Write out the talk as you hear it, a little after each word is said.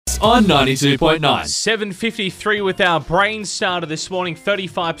on 92.9. 7:53 with our brain starter this morning.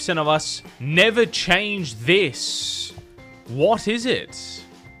 35% of us never change this. What is it?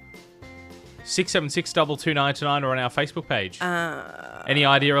 676-22929 or on our Facebook page. Any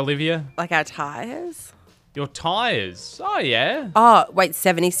idea, Olivia? Like our tyres? Your tyres. Oh, yeah. Oh, wait,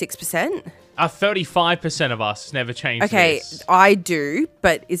 76%? 35% of us never change this. Okay, I do,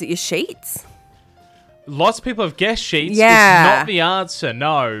 but is it your sheets? Lots of people have guessed sheets. Yeah. It's not the answer,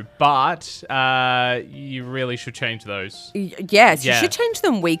 no. But you really should change those. Yes, you should change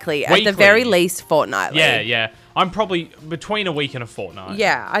them weekly. At the very least, fortnightly. Yeah. I'm probably between a week and a fortnight.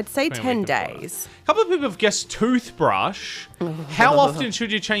 Yeah, I'd say 10 days. A couple of people have guessed toothbrush. How often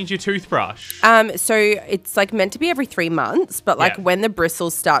should you change your toothbrush? So it's like meant to be every 3 months, but like when the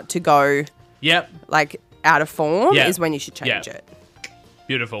bristles start to go like out of form is when you should change it.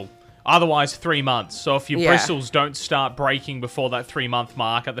 Beautiful. Otherwise, 3 months. So if your bristles don't start breaking before that 3-month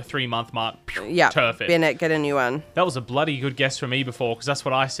mark, at the 3-month mark, turf it. Bin it, get a new one. That was a bloody good guess from me before, because that's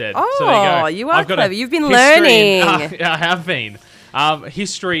what I said. Oh, so there you go. You are clever. You've been learning. I have been.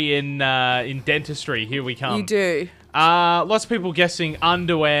 History in dentistry. Here we come. You do. Lots of people guessing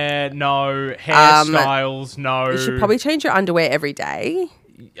underwear, no. Hairstyles, no. You should probably change your underwear every day.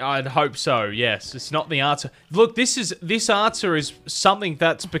 I'd hope so, yes. It's not the answer. Look, this answer is something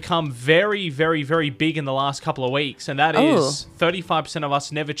that's become very, very, very big in the last couple of weeks, and that is 35% of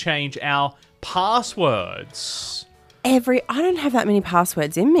us never change our passwords. I don't have that many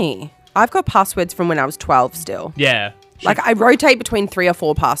passwords in me. I've got passwords from when I was 12 still. Yeah. Like, I rotate between 3 or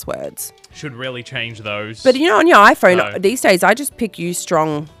 4 passwords. Should really change those. But, on your iPhone, these days, I just pick Use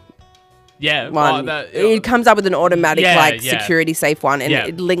Strong. Yeah, one. It comes up with an automatic security safe one, and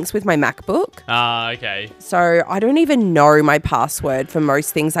it links with my MacBook. Okay. So I don't even know my password for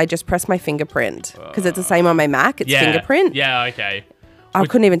most things. I just press my fingerprint because it's the same on my Mac. It's fingerprint. Yeah, okay. I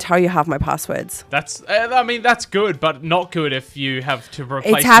couldn't even tell you half my passwords. That's good, but not good if you have to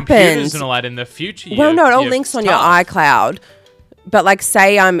replace computers and all that in the future. Well, no, it all links on your iCloud. But, like,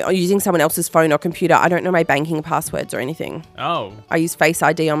 say I'm using someone else's phone or computer, I don't know my banking passwords or anything. Oh. I use Face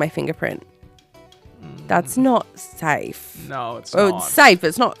ID on my fingerprint. That's not safe. No, it's not. It's safe, but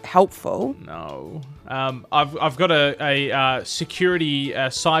it's not helpful. No. I've got a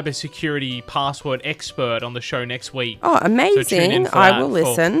cyber security password expert on the show next week. Oh, amazing. So tune in for I will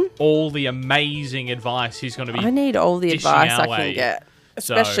listen. All the amazing advice he's going to be I need all the advice I can get,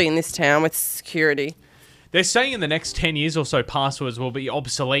 especially in this town with security. They're saying in the next 10 years or so, passwords will be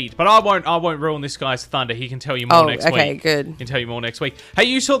obsolete. But I won't ruin this guy's thunder. He can tell you more next week. Okay, good. He can tell you more next week. Hey,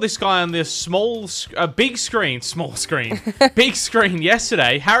 you saw this guy on the big screen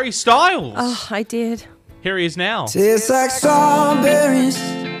yesterday. Harry Styles. Oh, I did. Here he is now. Tastes like strawberries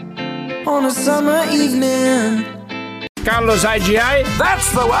on a summer evening. Carlos IGA, that's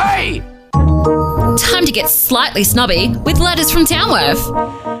the way. Time to get slightly snobby with letters from Tamworth.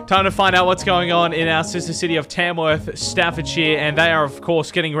 Time to find out what's going on in our sister city of Tamworth, Staffordshire, and they are, of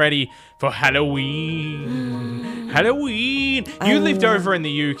course, getting ready for Halloween. Halloween. You lived over in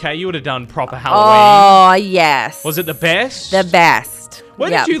the UK. You would have done proper Halloween. Oh, yes. Was it the best? The best. Where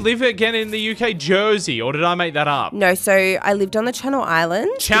did you live again in the UK? Jersey, or did I make that up? No, so I lived on the Channel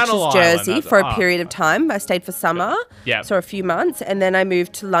Islands, which is Jersey, for a period of time. I stayed for summer, so a few months, and then I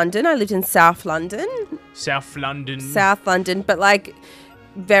moved to London. I lived in South London. South London, but like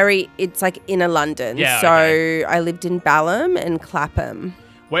it's like inner London. Yeah, so I lived in Balham and Clapham.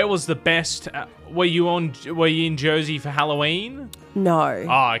 Where was the best? Were you in Jersey for Halloween? No.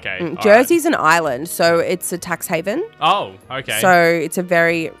 Oh, okay. Jersey's an island, so it's a tax haven. Oh, okay. So it's a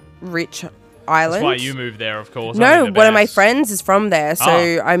very rich island. That's why you moved there, of course. No, one of my friends is from there,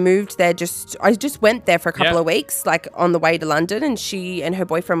 so I moved there. I just went there for a couple of weeks, like on the way to London, and she and her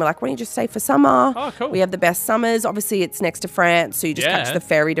boyfriend were like, "Why don't you just stay for summer? Oh, cool. We have the best summers. Obviously, it's next to France, so you just catch the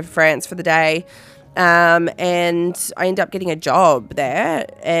ferry to France for the day." And I ended up getting a job there,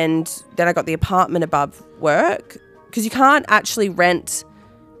 and then I got the apartment above work because you can't actually rent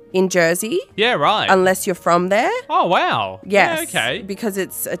in Jersey. Yeah, right. Unless you're from there. Oh, wow. Yes. Yeah, okay. Because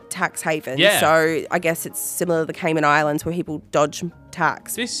it's a tax haven. Yeah. So I guess it's similar to the Cayman Islands where people dodge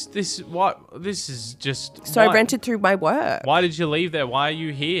tax. This is just... So I rented through my work. Why did you leave there? Why are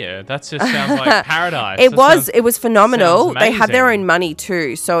you here? That just sounds like paradise. It was phenomenal. They have their own money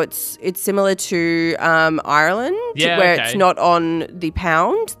too. So it's similar to Ireland, where it's not on the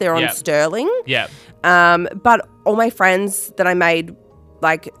pound. They're on sterling. Yeah. But all my friends that I made,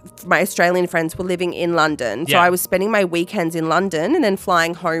 like my Australian friends, were living in London. So I was spending my weekends in London and then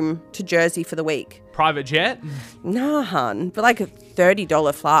flying home to Jersey for the week. Private jet? Nah, hun. But like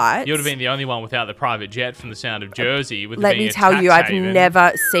 $30 flights. You would have been the only one without the private jet from the sound of Jersey. With Let being me a tell tax you, I've haven.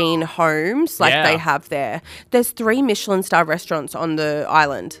 never seen homes like Yeah. they have there. There's 3 Michelin star restaurants on the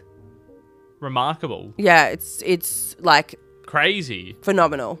island. Remarkable. Yeah, it's like Crazy.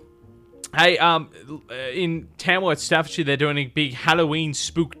 phenomenal. Hey, in Tamworth, Staffordshire, they're doing a big Halloween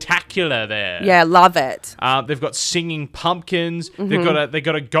spooktacular there. Yeah, love it. They've got singing pumpkins. They've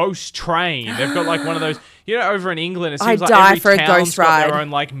got a ghost train. They've got like one of those. You know, over in England, it seems I'd like die every for a town's ghost got ride. their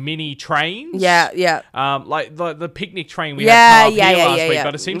own like mini trains. Yeah. Like the picnic train we Yeah, had yeah, last week, yeah.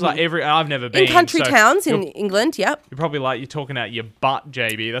 but it seems like I've never been. In country so towns in you're- England, yep. You're probably like, you're talking out your butt,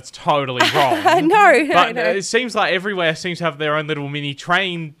 JB. That's totally wrong. No, But no. it seems like everywhere seems to have their own little mini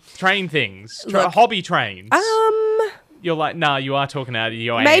train things. Look, hobby trains. You're like, nah, you are talking out of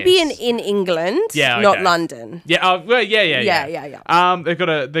your Maybe ass. in England, Yeah, not okay. London. Yeah, yeah. Yeah. They've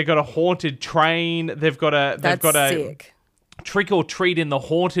got a haunted train. They've got a Sick. trick or treat in the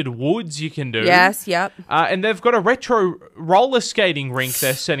haunted woods you can do. Yes, yep. And they've got a retro roller skating rink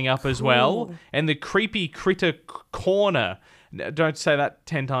they're setting up as well, and the creepy critter corner. Don't say that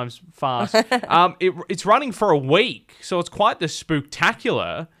 10 times fast. It's running for a week, so it's quite the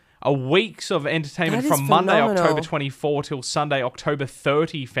spooktacular. A week's of entertainment That is from Monday, phenomenal. October 24 till Sunday, October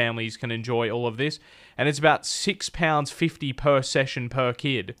 30. Families can enjoy all of this, and it's about £6.50 per session per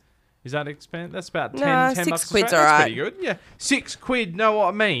kid. Is that expensive? That's about 10 Nah, $10 6 Australian. quid's That's alright. pretty good. Yeah, £6, know what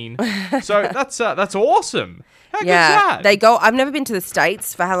I mean? So that's awesome. How good's Yeah, that? they go. I've never been to the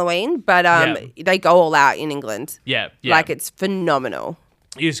States for Halloween, but they go all out in England. yeah. Like it's phenomenal.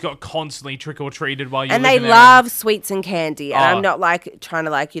 You just got constantly trick or treated while you're And they living there. love sweets and candy. And Oh. I'm not like trying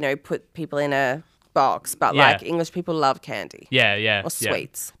to put people in a box, but Yeah. like English people love candy. Yeah. Or yeah.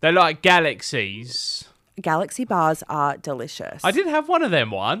 sweets. They like galaxies. Galaxy bars are delicious. I did have one of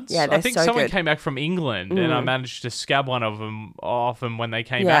them once. Yeah, I they're think so someone good. came back from England and I managed to scab one of them off them when they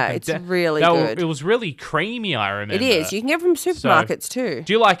came Yeah, back. it's really good. It was really creamy, I remember. It is. You can get it from supermarkets too.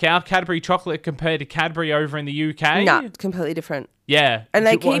 Do you like our Cadbury chocolate compared to Cadbury over in the UK? No, it's completely different. Yeah. And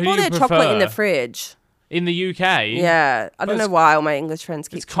they Who keep do all you their chocolate in the prefer? fridge. In the UK? Yeah. I don't know why all my English friends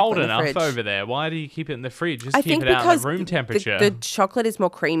keep It's cold chocolate in the enough fridge. over there. Why do you keep it in the fridge? Just I keep think it out because at room temperature. the chocolate is more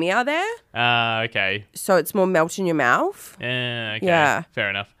creamier there, Okay. so it's more melt in your mouth. Okay. Yeah. Fair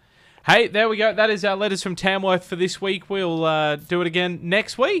enough. Hey, there we go. That is our letters from Tamworth for this week. We'll do it again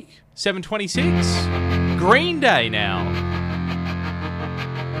next week. 7:26. Green Day now.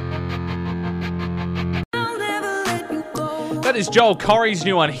 That is Joel Corrie's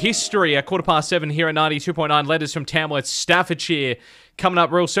new one, History, at 7:15 here at 92.9. Letters from Tamworth, Staffordshire, coming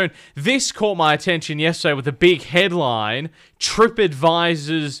up real soon. This caught my attention yesterday with a big headline,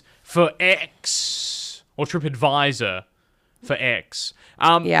 TripAdvisors for X, or TripAdvisor for X.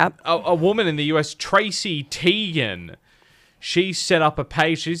 Yep. A woman in the US, Tracy Teigen, she set up a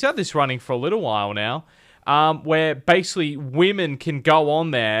page. She's had this running for a little while now, where basically women can go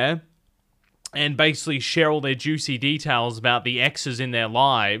on there and basically share all their juicy details about the exes in their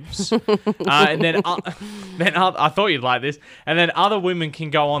lives. And then I thought you'd like this. And then other women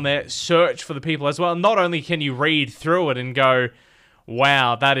can go on there, search for the people as well. Not only can you read through it and go,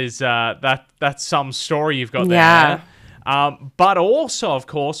 wow, that is that's some story you've got there. But also, of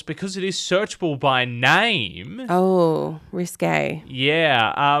course, because it is searchable by name. Oh, risque.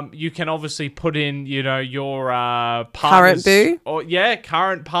 Yeah, you can obviously put in, your partners. Current boo? Or,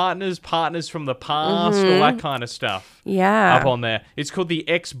 current partners from the past, all that kind of stuff. Yeah. Up on there. It's called the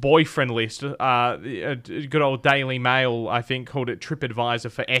ex-boyfriend list. A good old Daily Mail, I think, called it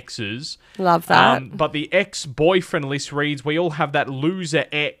TripAdvisor for exes. Love that. But the ex-boyfriend list reads, we all have that loser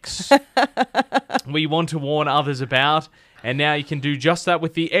ex we want to warn others about. And now you can do just that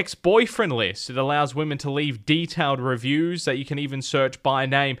with the ex-boyfriend list. It allows women to leave detailed reviews that you can even search by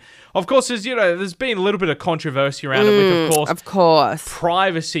name. Of course, there's been a little bit of controversy around it with, of course,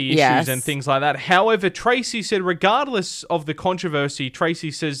 privacy issues and things like that. However, Tracy said, regardless of the controversy,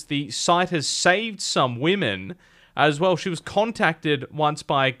 Tracy says the site has saved some women as well. She was contacted once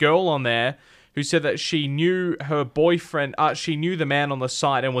by a girl on there who said that she knew her boyfriend, she knew the man on the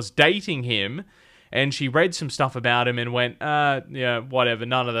site and was dating him. And she read some stuff about him and went, whatever,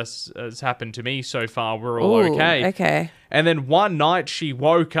 none of this has happened to me so far. We're all okay. Okay. And then one night she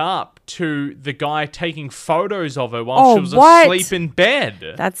woke up to the guy taking photos of her while she was asleep in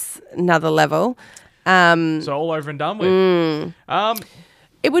bed. That's another level. So all over and done with.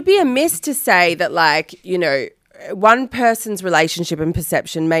 It would be amiss to say that, one person's relationship and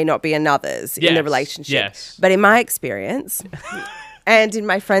perception may not be another's in the relationship. Yes. But in my experience and in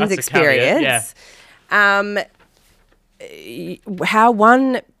my friend's That's a caveat, experience, how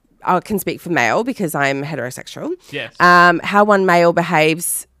one I can speak for male because I'm heterosexual. Yes. How one male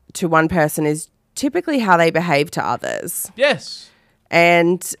behaves to one person is typically how they behave to others. Yes.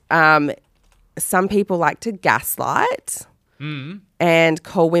 And some people like to gaslight and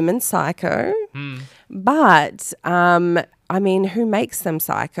call women psycho. But, I mean, who makes them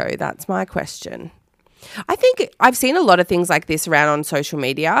psycho? That's my question. I think I've seen a lot of things like this around on social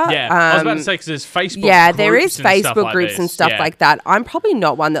media. Yeah, I was about to say because there's Facebook Yeah, groups there is and stuff Facebook like groups this. and stuff like that. I'm probably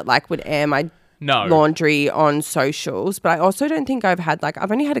not one that like would air my laundry on socials, but I also don't think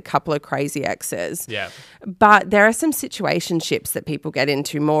I've only had a couple of crazy exes. Yeah. But there are some situationships that people get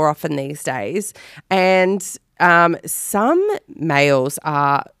into more often these days. And some males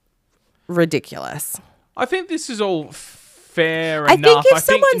are ridiculous. I think this is all fair I enough. think if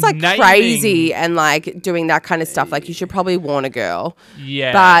someone's like crazy and like doing that kind of stuff, like you should probably warn a girl.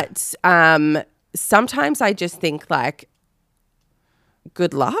 Yeah. But sometimes I just think like,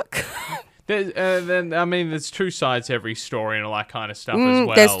 good luck. There's two sides to every story and all that kind of stuff as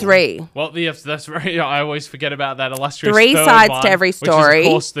well. There's three. Well, yes, that's very. I always forget about that illustrious three third sides one, to every which story. is,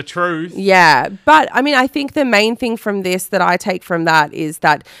 of course, the truth. Yeah, but I mean, I think the main thing from this that I take from that is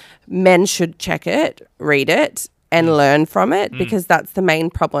that men should check it, read it, and learn from it because that's the main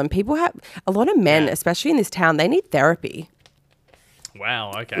problem. People have a lot of men, especially in this town, they need therapy.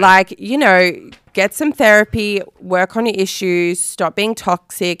 Wow, okay. Like, you know, get some therapy, work on your issues, stop being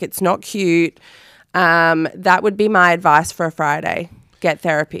toxic. It's not cute. That would be my advice for a Friday. Get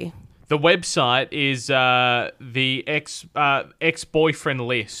therapy. The website is the ex-boyfriend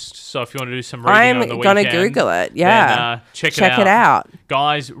list. So if you want to do some reading on the weekend, I'm going to Google it. Yeah. Then, check it out.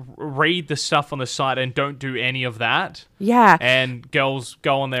 Guys, read the stuff on the site and don't do any of that. Yeah. And girls,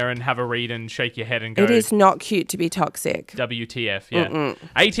 go on there and have a read and shake your head and go. It is not cute to be toxic. WTF, yeah.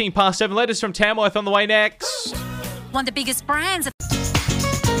 18 past 7. Letters from Tamworth on the way next. One of the biggest brands.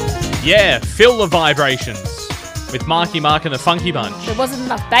 Yeah, feel the vibrations with Marky Mark and the Funky Bunch. There wasn't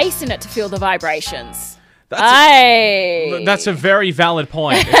enough bass in it to feel the vibrations. That's a very valid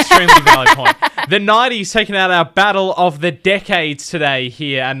point. Extremely valid point. The 90s taking out our battle of the decades today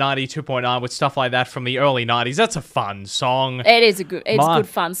here at 92.9 with stuff like that from the early 90s. That's a fun song. It is a good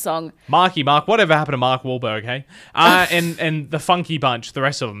fun song. Marky Mark, whatever happened to Mark Wahlberg, hey? And the Funky Bunch, the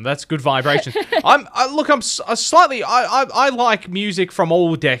rest of them. That's good vibration. I like music from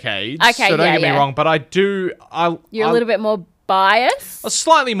all decades. Okay, so don't get me wrong, but You're a little bit more biased?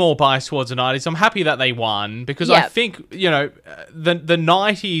 Slightly more biased towards the 90s. I'm happy that they won because I think, you know, the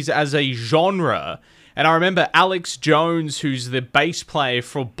 90s as a genre, and I remember Alex Jones, who's the bass player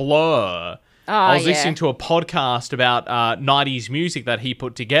for Blur, I was listening to a podcast about 90s music that he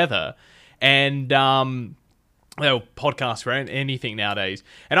put together, and podcasts for anything nowadays.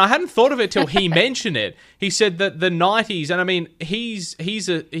 And I hadn't thought of it till he mentioned it. He said that the 90s, and I mean, he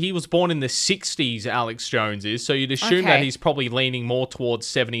was born in the 60s, Alex Jones is, so you'd assume that he's probably leaning more towards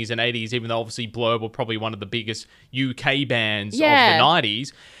 70s and 80s, even though obviously Blur were probably one of the biggest UK bands of the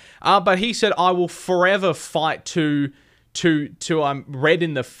 90s. But he said, I will forever fight to I'm red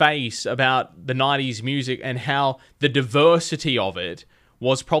in the face about the 90s music and how the diversity of it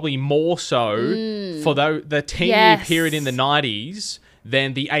was probably more so for the 10-year period in the 90s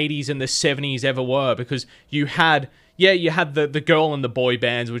than the 80s and the 70s ever were, because you had the girl and the boy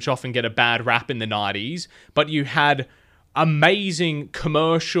bands, which often get a bad rap in the 90s, but you had amazing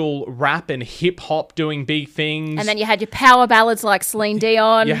commercial rap and hip-hop doing big things. And then you had your power ballads like Celine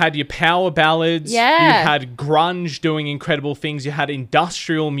Dion. You had your power ballads. Yeah. You had grunge doing incredible things. You had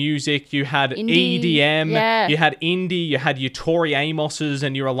industrial music. You had indie. EDM. Yeah. You had indie. You had your Tori Amoses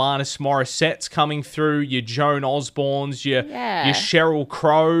and your Alanis Morissettes coming through, your Joan Osbornes, your Sheryl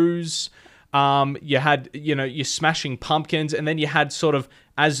Crows. You had, your Smashing Pumpkins, and then you had sort of,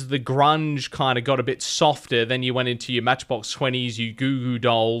 as the grunge kind of got a bit softer, then you went into your Matchbox 20s, your Goo Goo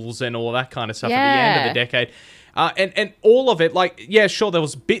Dolls, and all that kind of stuff at the end of the decade. And all of it, sure, there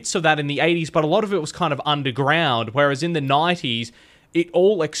was bits of that in the 80s, but a lot of it was kind of underground, whereas in the 90s, it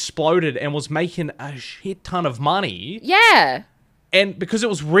all exploded and was making a shit ton of money. Yeah. And because it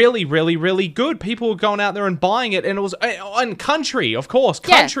was really, really, really good, people were going out there and buying it, and it was and country, of course.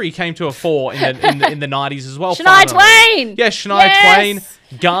 Country came to a fore in the 90s as well. Shania Twain. Yeah, Shania Twain,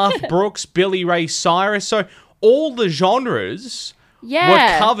 Garth Brooks, Billy Ray Cyrus. So all the genres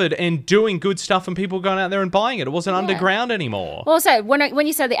were covered and doing good stuff, and people were going out there and buying it. It wasn't underground anymore. Also, when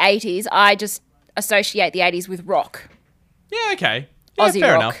you say the 80s, I just associate the 80s with rock. Yeah, okay. Yeah, Aussie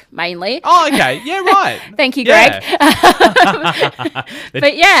fair rock, enough. mainly. Oh, okay. Yeah, right. Thank you, Greg.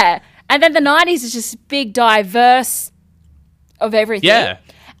 But and then the 90s is just big, diverse of everything. Yeah.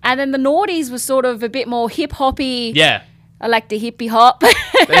 And then the noughties was sort of a bit more hip-hoppy. Yeah. I like the hippie hop.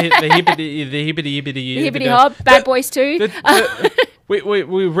 the hippity hop. Bad Boys too.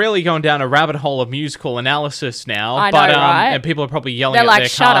 We're really going down a rabbit hole of musical analysis now. I know, right? And people are probably yelling They're at like, their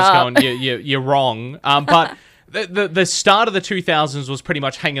 "Shut cars up." going, you're wrong. But the start of the 2000s was pretty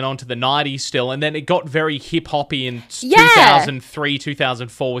much hanging on to the 90s still, and then it got very hip-hoppy in 2003,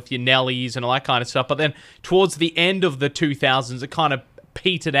 2004 with your Nellies and all that kind of stuff. But then towards the end of the 2000s, it kind of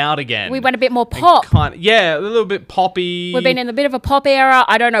petered out again. We went a bit more pop. A little bit poppy. We've been in a bit of a pop era.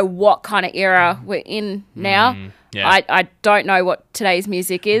 I don't know what kind of era we're in now. Yeah. I don't know what today's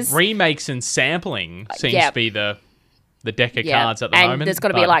music is. Remakes and sampling seems to be the deck of cards at the moment. And there's got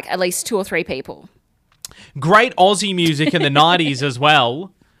to be like at least 2 or 3 people. Great Aussie music in the 90s as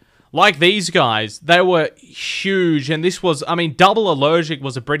well. Like these guys, they were huge. And this was, Double Allergic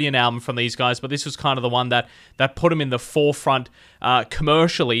was a brilliant album from these guys, but this was kind of the one that put them in the forefront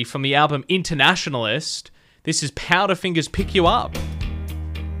commercially from the album Internationalist. This is Powderfinger's Pick You Up.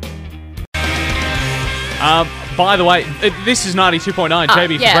 By the way, this is 92.9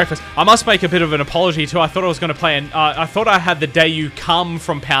 JB for breakfast. I must make a bit of an apology too. I thought I was going to play, I thought I had The Day You Come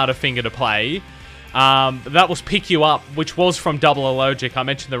from Powderfinger to play. That was Pick You Up, which was from Double Allergic. I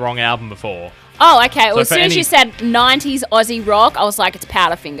mentioned the wrong album before. Oh, okay. Well, as soon as you said 90s Aussie rock, I was like, it's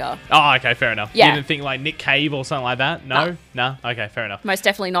Powderfinger. Oh, okay, fair enough. Yeah. You didn't think like Nick Cave or something like that? No? No? Okay, fair enough. Most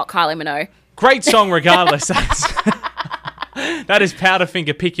definitely not Kylie Minogue. Great song regardless. That is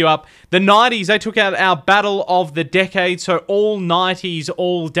Powderfinger, Pick You Up. The 90s, they took out our battle of the decade. So all 90s,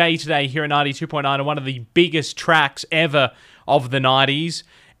 all day today here at 92.9 are one of the biggest tracks ever of the 90s.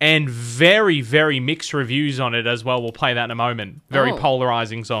 And very, very mixed reviews on it as well. We'll play that in a moment. Very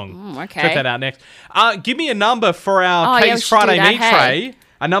polarizing song. Okay. Check that out next. Give me a number for our Case Friday meat tray.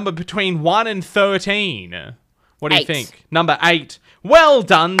 A number between 1 and 13. What do you think? Number 8. Well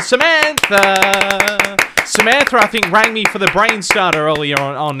done, Samantha. Samantha, I think, rang me for the brain starter earlier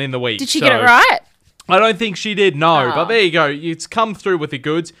on in the week. Did she get it right? I don't think she did, no. But there you go. It's come through with the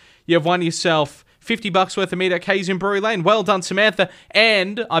goods. You've won yourself $50 worth of meat at K's in Brewery Lane. Well done, Samantha.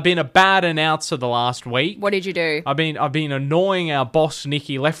 And I've been a bad announcer the last week. What did you do? I've been annoying our boss,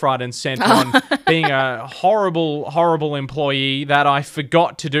 Nikki, left, right, and centre on being a horrible, horrible employee that I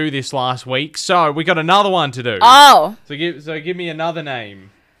forgot to do this last week. So we got another one to do. Oh. So give me another name.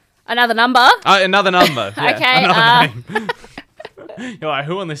 Another number? Another number. Yeah, okay. Another name. You're like,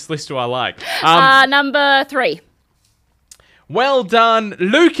 who on this list do I like? Number 3. Well done,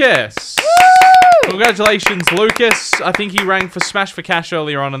 Lucas. Woo! Congratulations, Lucas. I think he rang for Smash for Cash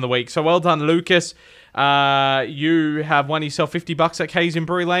earlier on in the week. So well done, Lucas. You have won yourself $50 at K's in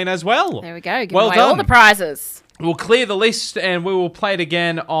Brewery Lane as well. There we go. Give well away done. all the prizes. We'll clear the list and we will play it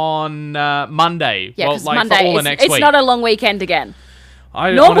again on Monday. Yeah, because Monday Monday for all the next week. It's not a long weekend again.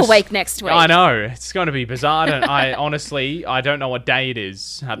 Week next week. I know. It's going to be bizarre. I honestly don't know what day it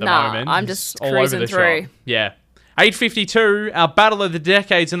is at the moment. I'm just all cruising over the through. shop. Yeah. 8:52, our Battle of the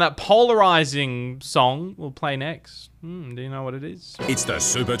Decades, and that polarizing song we'll play next. Do you know what it is? It's the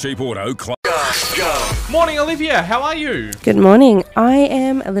Super Cheap Auto Club. Morning, Olivia. How are you? Good morning. I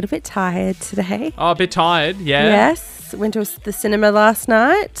am a little bit tired today. Oh, a bit tired, yeah. Yes. Went to the cinema last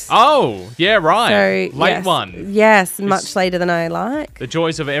night. Oh, yeah, right. So, Late one. Yes, much later than I like. The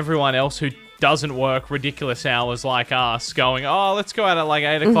joys of everyone else who doesn't work ridiculous hours like us going, let's go out at like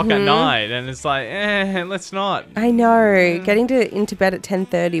 8 o'clock at night. And it's like, let's not. I know. Getting into bed at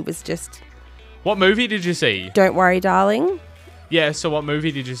 10:30 was just... What movie did you see? Don't Worry, Darling. Yeah, so what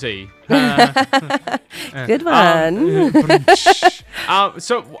movie did you see? Good one.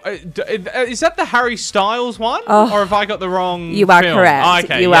 So, is that the Harry Styles one? Oh, or have I got the wrong You are film? correct. Oh,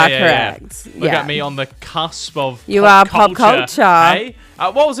 okay. You are correct. Yeah. Look at me on the cusp of You pop are pop culture. Hey?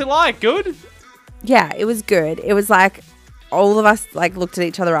 What was it like? Good? Yeah, it was good. It was like all of us like looked at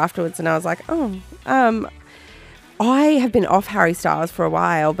each other afterwards and I was like, I have been off Harry Styles for a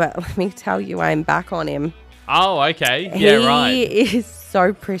while, but let me tell you, I'm back on him. Oh, okay. Yeah, right. He is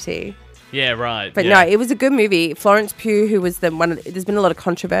so pretty. Yeah, right. But no, it was a good movie. Florence Pugh, who was there's been a lot of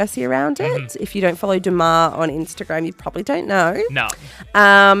controversy around it. If you don't follow Dumas on Instagram, you probably don't know. No.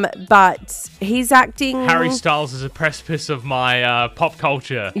 But he's acting. Harry Styles is a precipice of my pop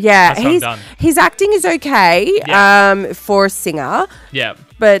culture. Yeah, That's his acting is okay for a singer. Yeah.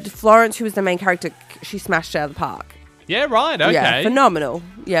 But Florence, who was the main character, she smashed it out of the park. Yeah, right. Okay. Yeah, phenomenal.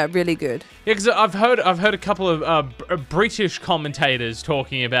 Yeah, really good. Yeah, because I've heard a couple of British commentators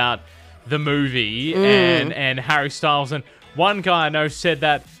talking about the movie and Harry Styles, and one guy I know said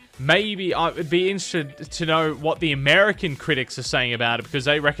that maybe I would be interested to know what the American critics are saying about it, because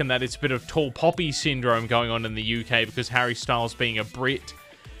they reckon that it's a bit of tall poppy syndrome going on in the UK because Harry Styles being a Brit.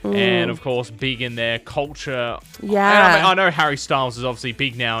 and of course big in their culture. Yeah. And I know Harry Styles is obviously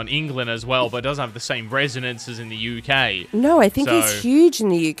big now in England as well, but doesn't have the same resonance as in the UK. No, I think he's huge in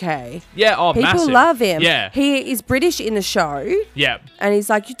the UK. Yeah, People massive. love him. Yeah. He is British in the show. Yeah. And he's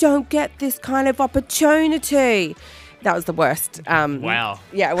like, you don't get this kind of opportunity. That was the worst. Wow.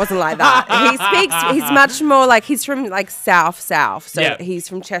 Yeah, it wasn't like that. He's much more like, he's from like south. So he's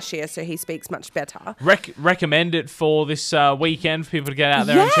from Cheshire, so he speaks much better. Recommend it for this weekend for people to get out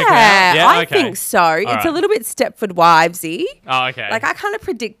there and check it out? Yeah, I think so. It's a little bit Stepford Wivesy. Oh, okay. Like I kind of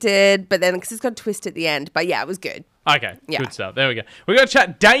predicted, but then because it's got a twist at the end. But yeah, it was good. Okay, good stuff. There we go. We're going to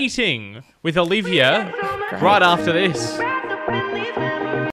chat dating with Olivia right after this.